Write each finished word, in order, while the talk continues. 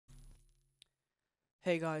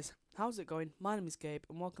Hey guys, how's it going? My name is Gabe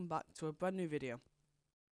and welcome back to a brand new video.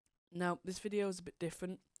 Now, this video is a bit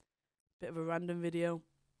different, bit of a random video.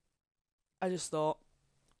 I just thought,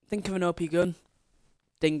 think of an OP gun,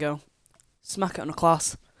 dingo, smack it on a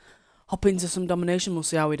class, hop into some domination, we'll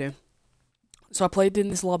see how we do. So I played in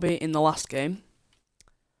this lobby in the last game,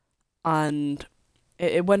 and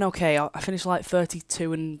it went okay. I finished like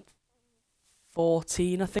 32 and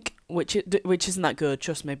 14, I think, which isn't that good,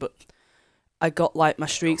 trust me, but I got like my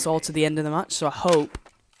streaks all to the end of the match, so I hope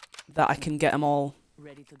that I can get them all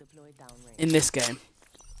in this game.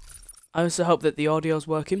 I also hope that the audio's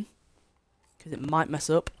working, because it might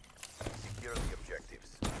mess up.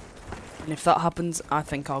 And if that happens, I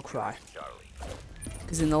think I'll cry.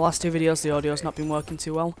 Because in the last two videos, the audio's not been working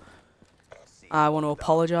too well. I want to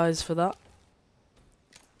apologise for that.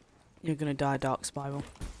 You're gonna die, Dark Spiral.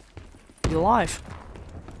 You're alive.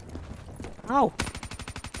 Ow!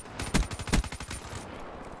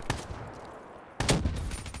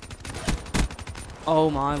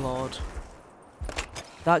 Oh my lord.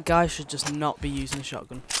 That guy should just not be using a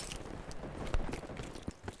shotgun.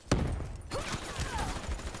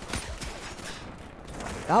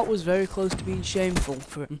 That was very close to being shameful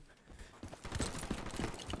for him.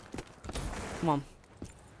 Come on.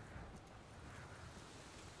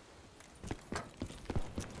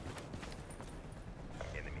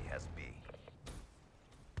 Enemy has B.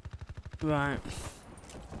 Right.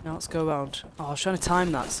 Now let's go around. Oh, I was trying to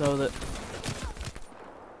time that so that...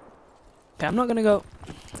 Okay, I'm not gonna go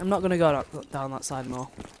down that side more.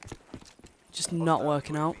 Just not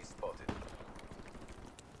working out.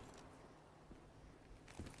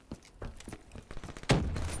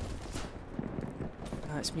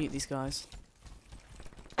 Let's mute these guys.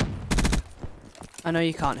 I know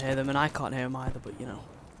you can't hear them, and I can't hear them either, but you know.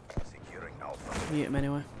 Mute them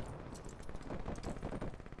anyway.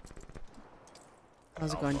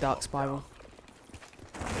 How's it going, Dark Spiral?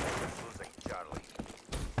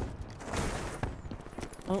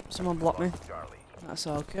 Oh, someone blocked me. That's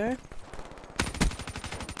okay.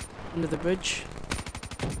 Under the bridge.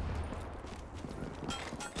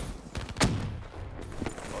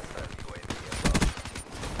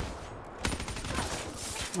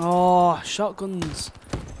 Oh, shotguns.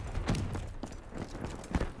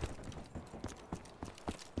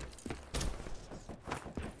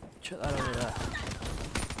 Check that over there.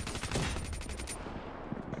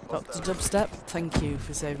 Dr. Dubstep, thank you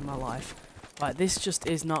for saving my life. Right, this just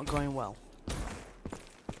is not going well.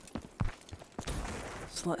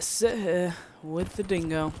 So let's sit here with the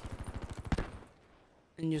dingo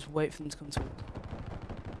and just wait for them to come to.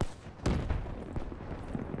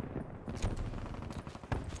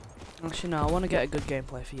 Actually, no, I want to get a good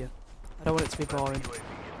gameplay for you. I don't want it to be boring.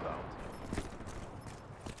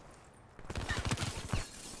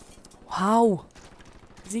 How?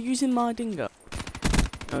 Is he using my dingo?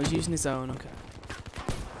 No, he's using his own, okay.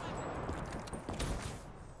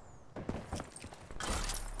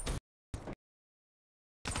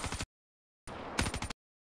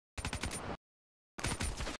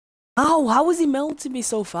 Ow, how has he melted me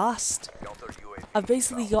so fast? I've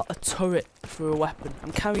basically got a turret for a weapon.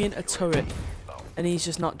 I'm carrying a turret, and he's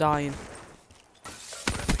just not dying.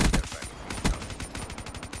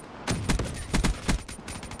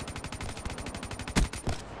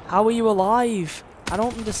 How are you alive? I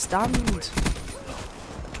don't understand.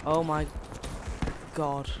 Oh my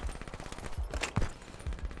god.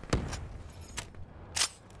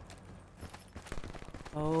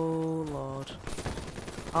 Oh lord.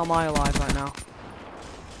 How am I alive right now?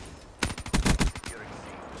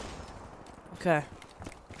 Okay.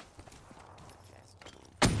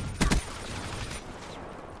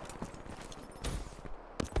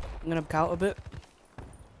 I'm gonna back out a bit.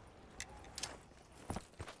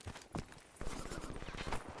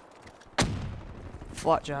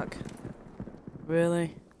 Flatjack.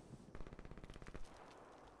 Really?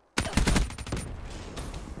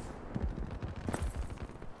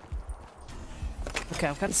 Okay,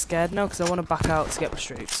 I'm kind of scared now because I want to back out to get my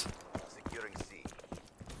streaks.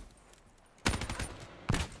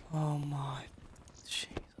 Oh my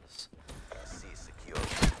Jesus.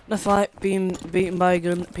 Nothing like being beaten by a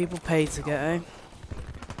gun that people pay to get, eh?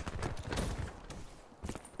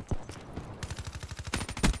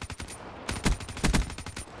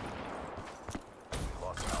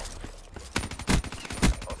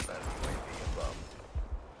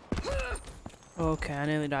 Okay, I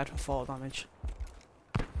nearly died from fall damage.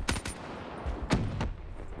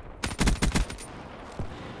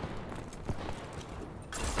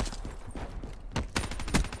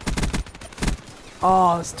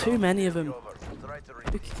 Oh, there's too many of them.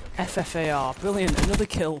 FFAR, brilliant, another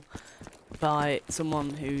kill. by someone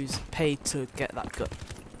who's paid to get that gun.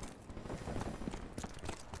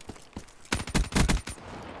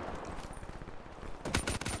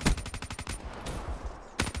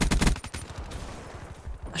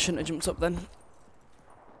 I shouldn't have jumped up then.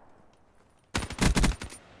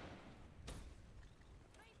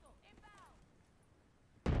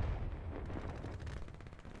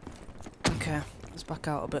 Okay, let's back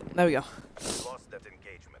out a bit. There we go.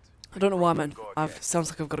 I don't know why, man. Sounds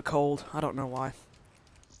like I've got a cold. I don't know why.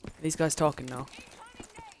 These guys talking now.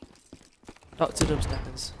 Dr.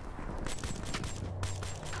 Dubsteppers.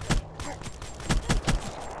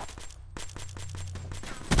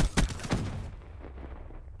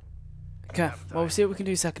 Okay, well, we'll see what we can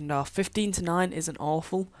do second half. 15 to 9 isn't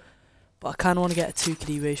awful, but I kind of want to get a 2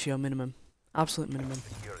 KD ratio minimum. Absolute minimum.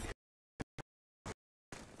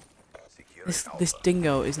 This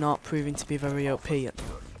dingo is not proving to be very OP yet.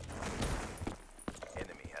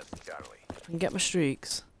 If I can get my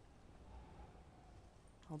streaks,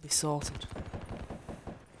 I'll be sorted.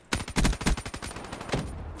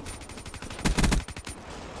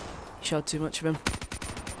 Showed too much of him.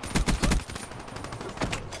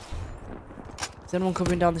 Is anyone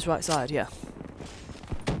coming down this right side? Yeah.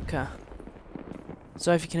 Okay.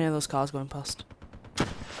 Sorry if you can hear those cars going past.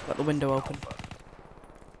 Got the window open.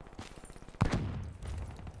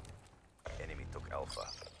 Enemy took Alpha.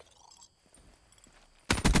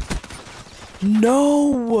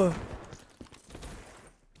 No!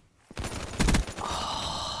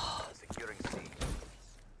 Securing C.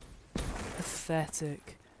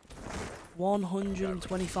 Pathetic.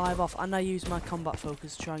 125 off, and I used my combat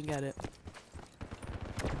focus to try and get it.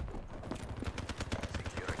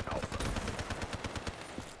 Securing Alpha.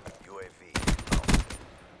 UAV inbound.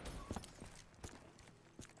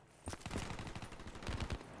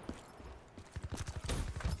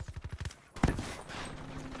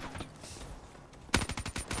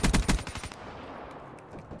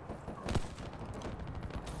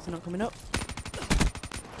 Is it not coming up?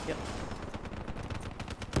 Yep.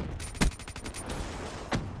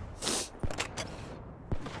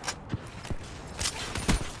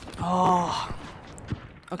 Oh.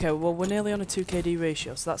 Okay, well, we're nearly on a 2 KD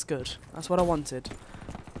ratio, so that's good. That's what I wanted.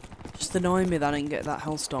 Just annoying me that I didn't get that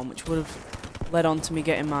Hellstorm, which would have led on to me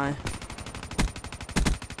getting my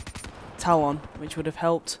Talon, which would have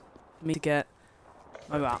helped me to get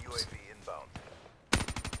my wraps. UAV inbound.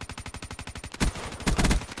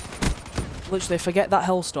 Literally, if I get that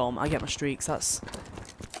Hellstorm, I get my streaks. That's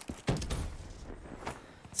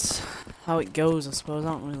how it goes, I suppose. I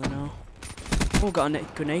don't really know. Oh, got a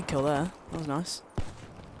grenade kill there. That was nice.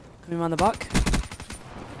 Coming around the back.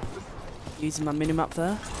 Using my minimap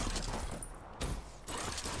there.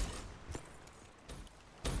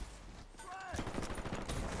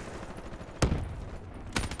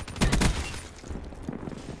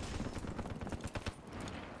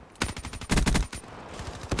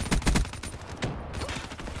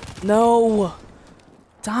 No!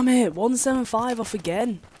 Damn it! 175 off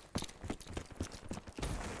again.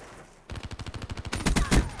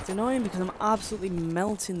 It's annoying because I'm absolutely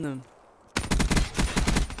melting them.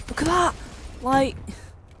 Look at that! Like...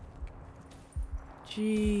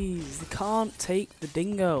 Jeez, they can't take the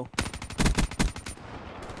dingo.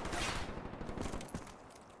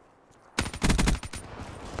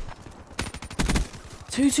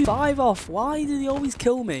 $225 off! Why do they always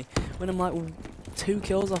kill me when I'm like 2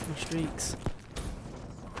 kills off my streaks?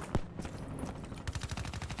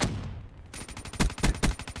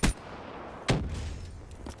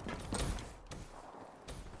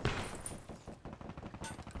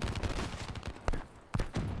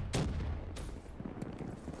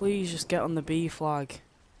 Please just get on the B flag.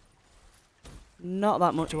 Not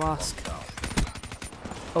that much to ask.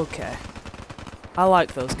 Okay. I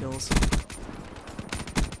like those kills.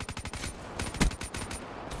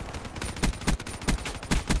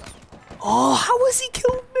 Oh, how has he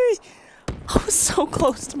killed me? I was so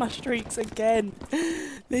close to my streaks again.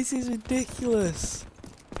 This is ridiculous.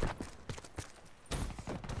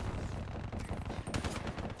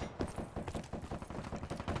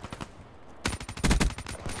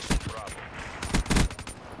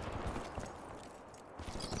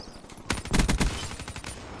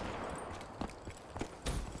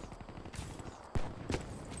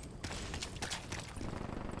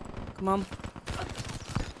 Come on.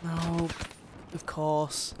 No, of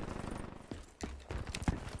course.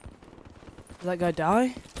 Did that guy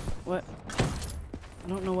die? What? I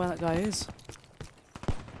don't know where that guy is.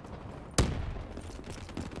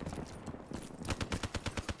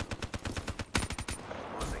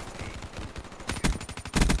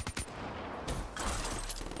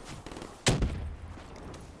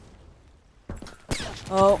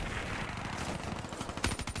 Oh.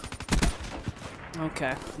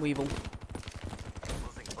 Okay, Weevil.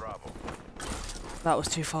 Losing Bravo. That was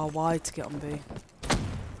too far wide to get on B.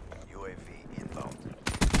 UAV inbound.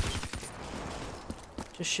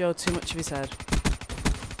 Just showed too much of his head.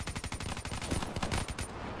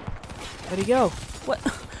 Where'd he go? What?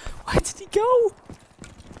 Where did he go?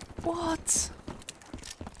 What?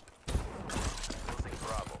 Losing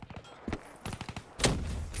Bravo.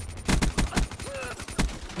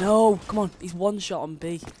 No, come on. He's one shot on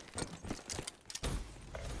B.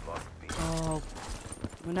 Lost B. Oh,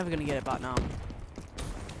 we're never gonna get it back now.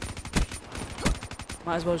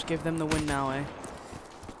 Might as well just give them the win now, eh?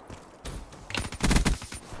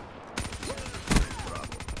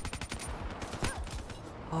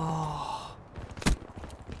 Oh.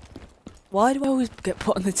 Why do I always get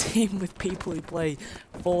put on the team with people who play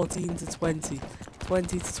 14 to 20,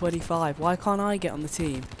 20 to 25? Why can't I get on the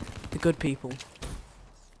team? The good people.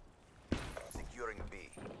 Securing B.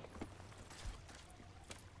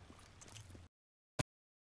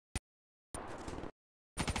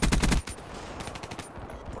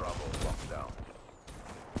 Bravo locked down.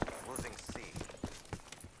 Losing C.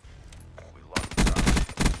 We lost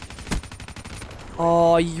Bravo.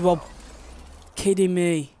 Oh, you are kidding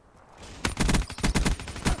me.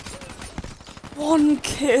 One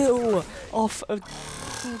kill off a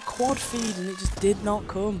quad feed and it just did not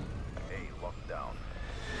come. A locked down.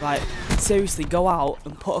 Right, seriously, go out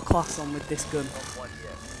and put a class on with this gun. One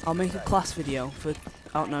yes. I'll make a class video for,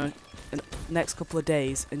 I don't know, the next couple of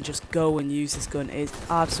days and just go and use this gun. It's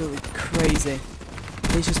absolutely crazy.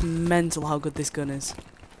 It's just mental how good this gun is.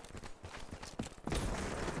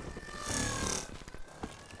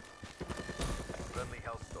 Friendly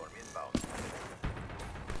Hellstorm inbound.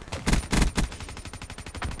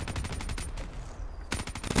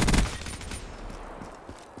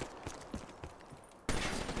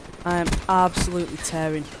 I am absolutely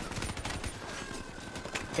tearing.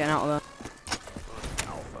 Getting out of there. Losing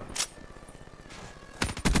Alpha.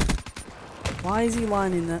 Why is he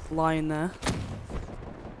lying there?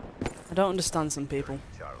 I don't understand some people.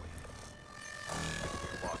 Charlie.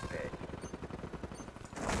 We lost A.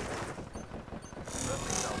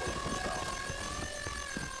 Friendly Delta inbound.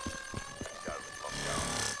 Charlie locked down.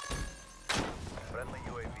 Friendly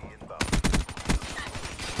UAV inbound.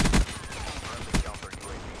 Friendly counter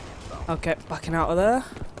UAV inbound. Okay, backing out of there.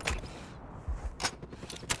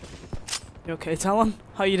 You okay, Talon?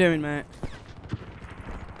 How you doing, mate?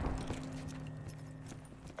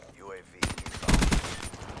 UAV inbound.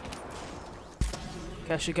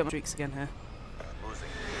 Okay, I should get my streaks again here. Losing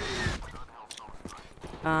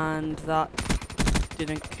And that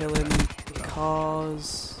didn't kill him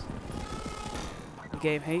because the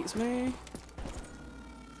game hates me.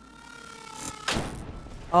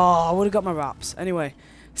 Oh, I would have got my wraps. Anyway,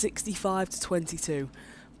 65 to 22.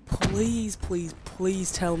 Please, please,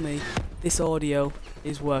 please tell me this audio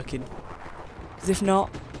is working. Because if not,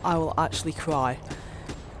 I will actually cry.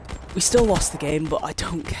 We still lost the game, but I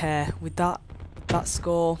don't care. With that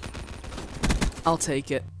score, I'll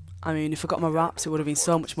take it. I mean, if I got my wraps, it would have been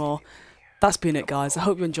so much more. That's been it, guys. I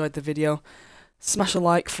hope you enjoyed the video. Smash a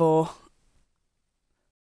like for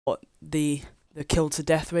the kill to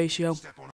death ratio.